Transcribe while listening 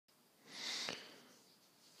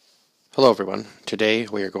Hello everyone. Today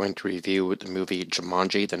we are going to review the movie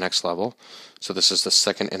Jumanji: The Next Level. So this is the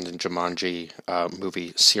second in the Jumanji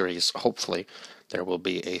movie series. Hopefully there will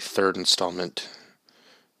be a third installment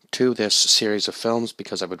to this series of films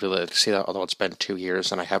because I would really like to see that, although it's been 2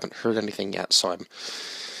 years and I haven't heard anything yet, so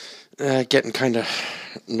I'm getting kind of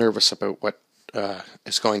nervous about what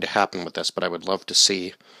is going to happen with this, but I would love to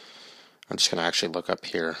see. I'm just going to actually look up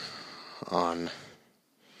here on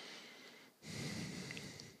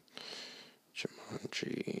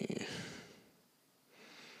Jumanji.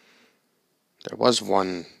 There was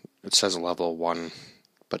one, it says level 1,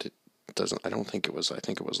 but it doesn't, I don't think it was, I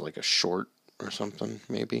think it was like a short or something,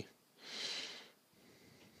 maybe.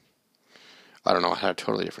 I don't know, it had a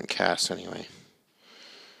totally different cast anyway.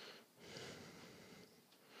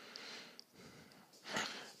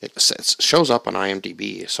 It shows up on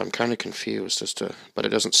IMDb, so I'm kind of confused as to, but it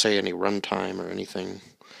doesn't say any runtime or anything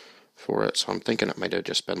for it, so I'm thinking it might have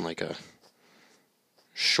just been like a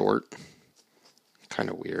short. Kind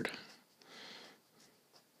of weird.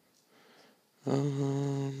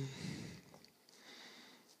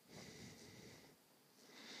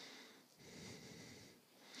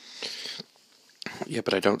 Yeah,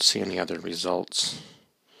 but I don't see any other results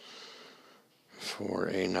for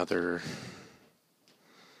another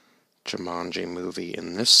Jumanji movie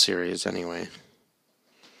in this series anyway.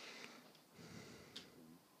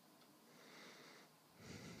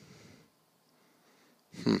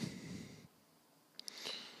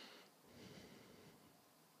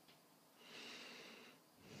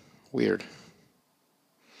 Weird.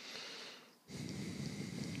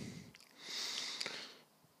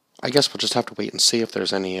 I guess we'll just have to wait and see if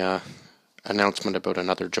there's any announcement about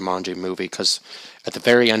another Jumanji movie, because at the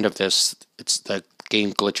very end of this, it's the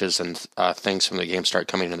game glitches and things from the game start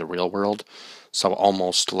coming in the real world. So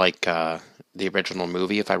almost like the original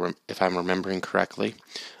movie, if I'm remembering correctly.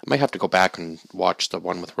 I might have to go back and watch the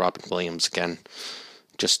one with Robin Williams again,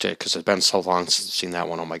 just to, because it's been so long since I've seen that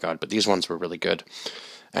one. Oh my god! But these ones were really good.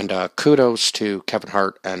 And kudos to Kevin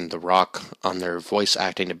Hart and The Rock on their voice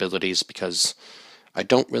acting abilities, because I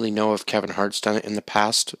don't really know if Kevin Hart's done it in the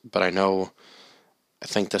past, but I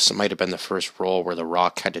think this might have been the first role where The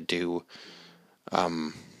Rock had to do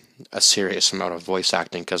a serious amount of voice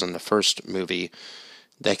acting, because in the first movie,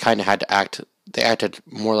 they kind of had to they acted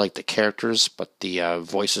more like the characters, but the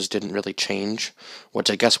voices didn't really change, which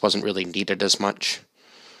I guess wasn't really needed as much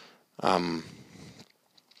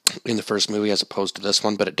in the first movie as opposed to this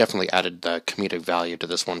one, but it definitely added the comedic value to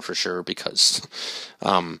this one for sure, because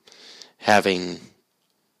having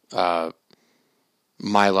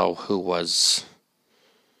Milo, who was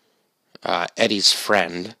Eddie's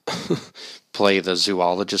friend, play the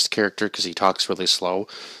zoologist character, because he talks really slow.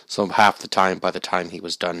 So half the time, by the time he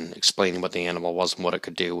was done explaining what the animal was and what it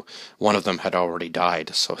could do, one of them had already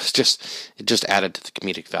died. So it just added to the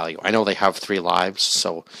comedic value. I know they have 3 lives,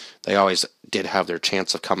 so they always did have their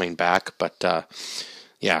chance of coming back. But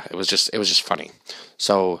yeah, it was just funny.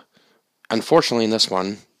 So unfortunately, in this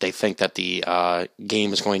one, they think that the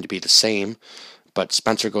game is going to be the same, but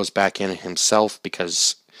Spencer goes back in himself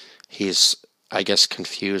because he's, I guess,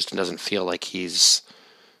 confused and doesn't feel like he's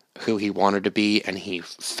who he wanted to be, and he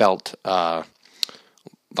felt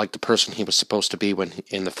like the person he was supposed to be when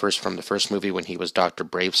from the first movie, when he was Dr.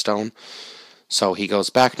 Bravestone. So he goes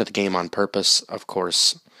back into the game on purpose. Of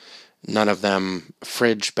course, none of them,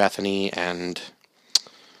 Fridge, Bethany, and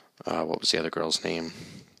what was the other girl's name?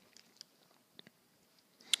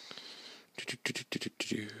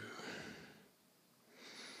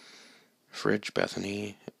 Fridge,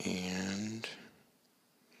 Bethany, and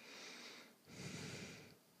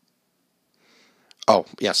oh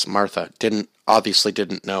yes, Martha obviously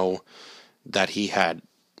didn't know that he had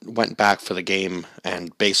went back for the game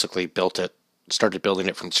and basically started building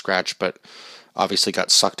it from scratch, but obviously got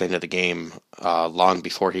sucked into the game long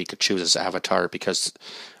before he could choose his avatar, because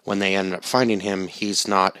when they ended up finding him, he's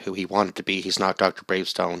not who he wanted to be. He's not Dr.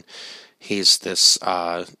 Bravestone. He's this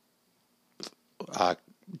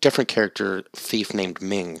different character, thief named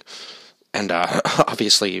Ming. And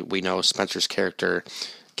obviously we know Spencer's character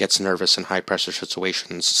gets nervous in high pressure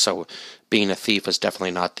situations, so being a thief is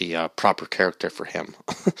definitely not the proper character for him.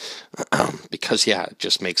 Because yeah, it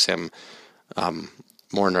just makes him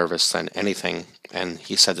more nervous than anything. And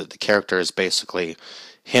he said that the character is basically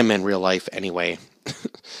him in real life anyway.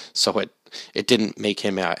 So it didn't make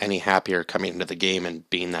him any happier coming into the game and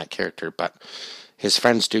being that character. But his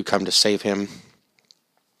friends do come to save him,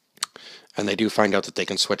 and they do find out that they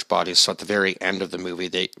can switch bodies. So at the very end of the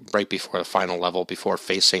movie, right before the final level, before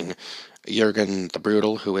facing Jurgen the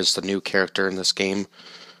Brutal, who is the new character in this game,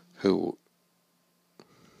 who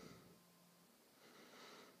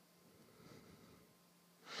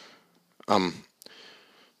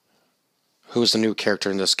who's the new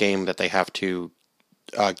character in this game that they have to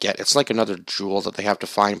get. It's like another jewel that they have to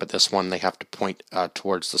find, but this one they have to point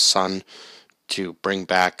towards the sun to bring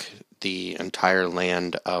back the entire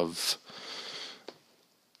land of.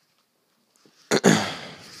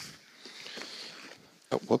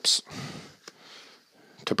 Oh, whoops.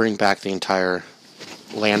 To bring back the entire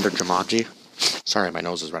land of Jumanji. Sorry, my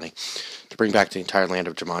nose is running. To bring back the entire land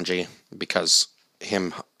of Jumanji, because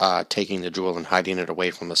him taking the jewel and hiding it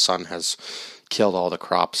away from the sun has killed all the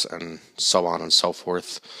crops and so on and so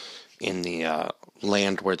forth in the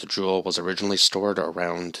land where the jewel was originally stored,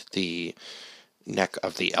 around the neck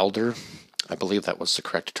of the elder. I believe that was the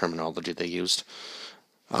correct terminology they used.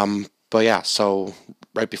 But yeah, so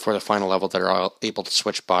right before the final level, they're all able to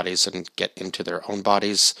switch bodies and get into their own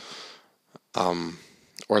bodies,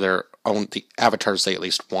 or their own, the avatars they at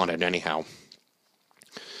least wanted anyhow.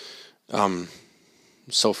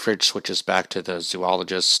 So Fridge switches back to the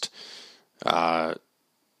zoologist. God,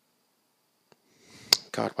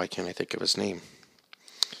 why can't I think of his name?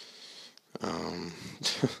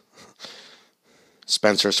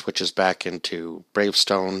 Spencer switches back into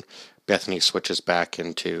Bravestone. Bethany switches back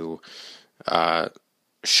into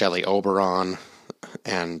Shelley Oberon,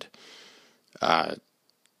 and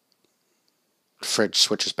Fridge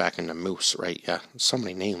switches back into Moose, right? Yeah, so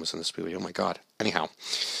many names in this movie, oh my god. Anyhow,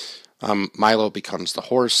 Milo becomes the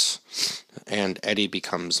horse, and Eddie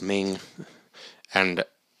becomes Ming, and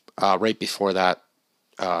right before that,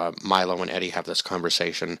 Milo and Eddie have this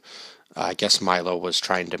conversation. I guess Milo was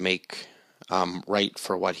trying to make right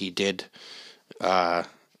for what he did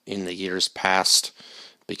in the years past,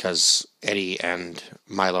 because Eddie and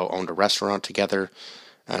Milo owned a restaurant together,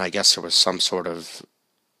 and I guess there was some sort of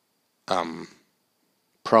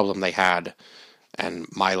problem they had, and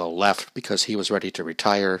Milo left because he was ready to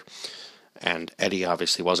retire, and Eddie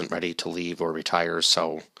obviously wasn't ready to leave or retire,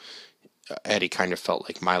 so Eddie kind of felt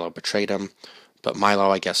like Milo betrayed him. But Milo,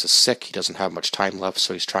 I guess, is sick. He doesn't have much time left,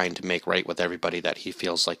 so he's trying to make right with everybody that he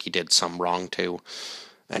feels like he did some wrong to,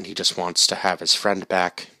 and he just wants to have his friend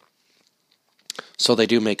back. So they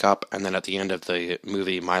do make up, and then at the end of the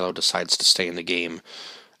movie, Milo decides to stay in the game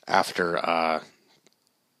after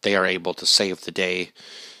they are able to save the day,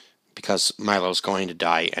 because Milo's going to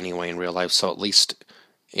die anyway in real life, so at least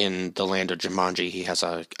in the land of Jumanji, he has,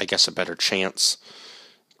 I guess, a better chance,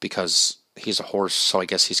 because he's a horse, so I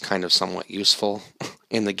guess he's kind of somewhat useful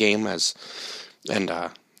in the game, and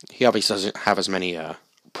he obviously doesn't have as many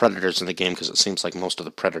predators in the game, because it seems like most of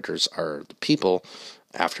the predators are the people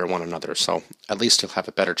after one another, so at least he'll have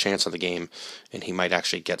a better chance of the game, and he might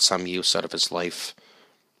actually get some use out of his life,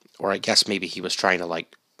 or I guess maybe he was trying to,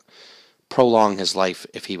 like, prolong his life.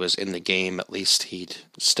 If he was in the game, at least he'd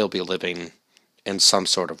still be living in some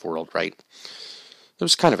sort of world, right? It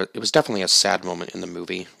was definitely a sad moment in the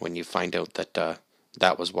movie when you find out that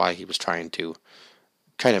that was why he was trying to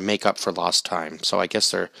kind of make up for lost time. So I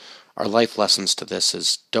guess our life lessons to this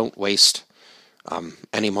is don't waste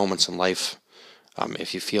any moments in life.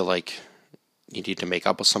 If you feel like you need to make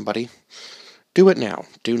up with somebody, do it now.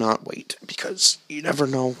 Do not wait, because you never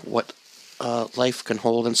know what life can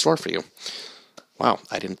hold in store for you. Wow,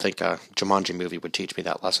 I didn't think a Jumanji movie would teach me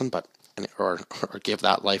that lesson, or give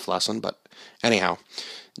that life lesson, but anyhow,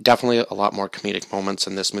 definitely a lot more comedic moments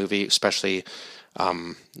in this movie, especially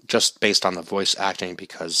just based on the voice acting,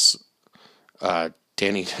 because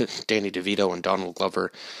Danny DeVito and Donald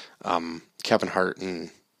Glover, Kevin Hart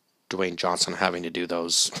and Dwayne Johnson having to do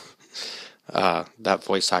those that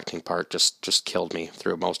voice acting part just killed me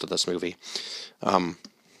through most of this movie.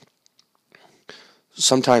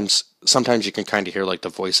 Sometimes you can kind of hear like the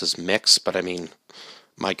voices mix, but I mean,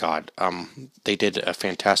 my God, they did a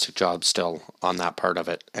fantastic job still on that part of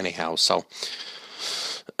it anyhow. So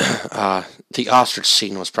the ostrich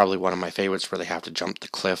scene was probably one of my favorites, where they have to jump the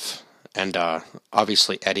cliff, and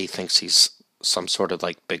obviously Eddie thinks he's some sort of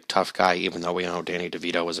like big tough guy, even though we know Danny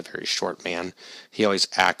DeVito is a very short man. He always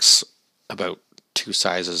acts about 2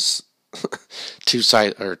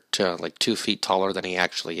 feet taller than he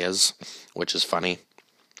actually is, which is funny.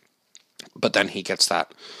 But then he gets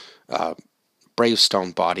that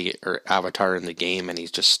Bravestone body or avatar in the game, and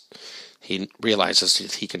he realizes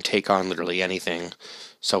he can take on literally anything.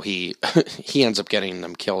 So he ends up getting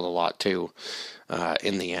them killed a lot too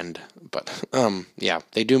in the end. But yeah,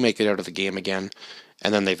 they do make it out of the game again,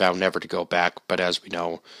 and then they vow never to go back. But as we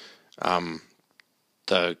know,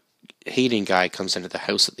 the hating guy comes into the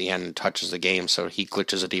house at the end and touches the game, so he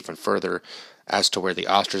glitches it even further as to where the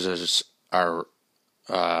ostriches are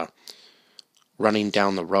running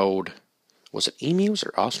down the road. Was it emus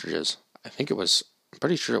or ostriches? I'm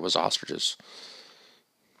pretty sure it was ostriches.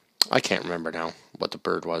 I can't remember now what the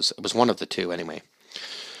bird was. It was one of the two anyway.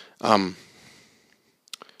 Um,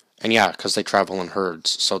 and yeah, because they travel in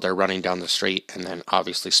herds, so they're running down the street, and then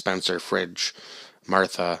obviously Spencer, Fridge,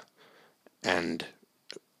 Martha, and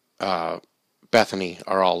uh, Bethany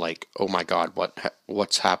are all like, "Oh my God,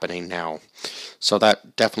 what's happening now?" So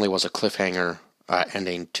that definitely was a cliffhanger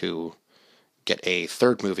ending to get a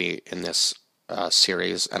third movie in this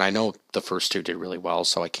series. And I know the first two did really well,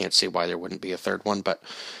 so I can't see why there wouldn't be a third one. But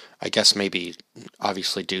I guess maybe,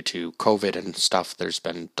 obviously, due to COVID and stuff, there's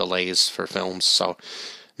been delays for films. So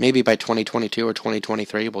maybe by 2022 or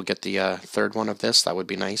 2023, we'll get the third one of this. That would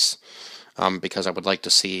be nice, because I would like to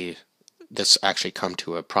see this actually come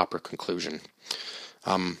to a proper conclusion.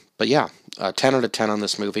 But yeah, 10 out of 10 on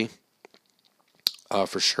this movie,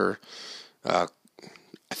 for sure. Uh,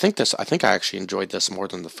 I think I actually enjoyed this more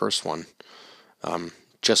than the first one,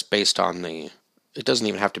 just based on it doesn't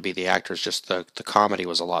even have to be the actors, just the comedy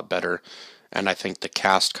was a lot better, and I think the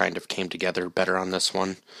cast kind of came together better on this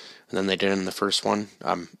one than they did in the first one.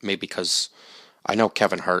 Maybe because I know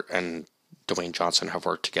Kevin Hart and Dwayne Johnson have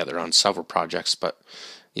worked together on several projects, but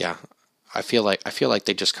yeah, I feel like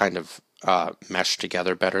they just kind of meshed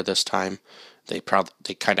together better this time. They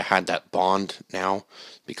kind of had that bond now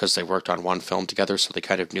because they worked on one film together, so they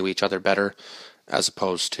kind of knew each other better as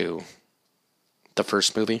opposed to the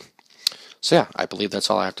first movie. So yeah, I believe that's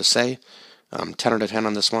all I have to say. 10 out of 10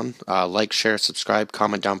 on this one. Like, share, subscribe,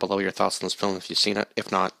 comment down below your thoughts on this film if you've seen it.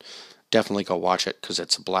 If not, definitely go watch it because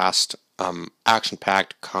it's a blast.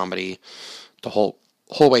 Action-packed comedy the whole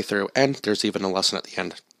way through, and there's even a lesson at the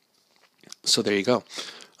end. So there you go.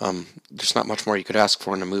 There's not much more you could ask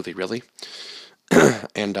for in a movie, really.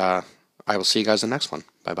 And I will see you guys in the next one.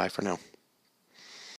 Bye bye for now.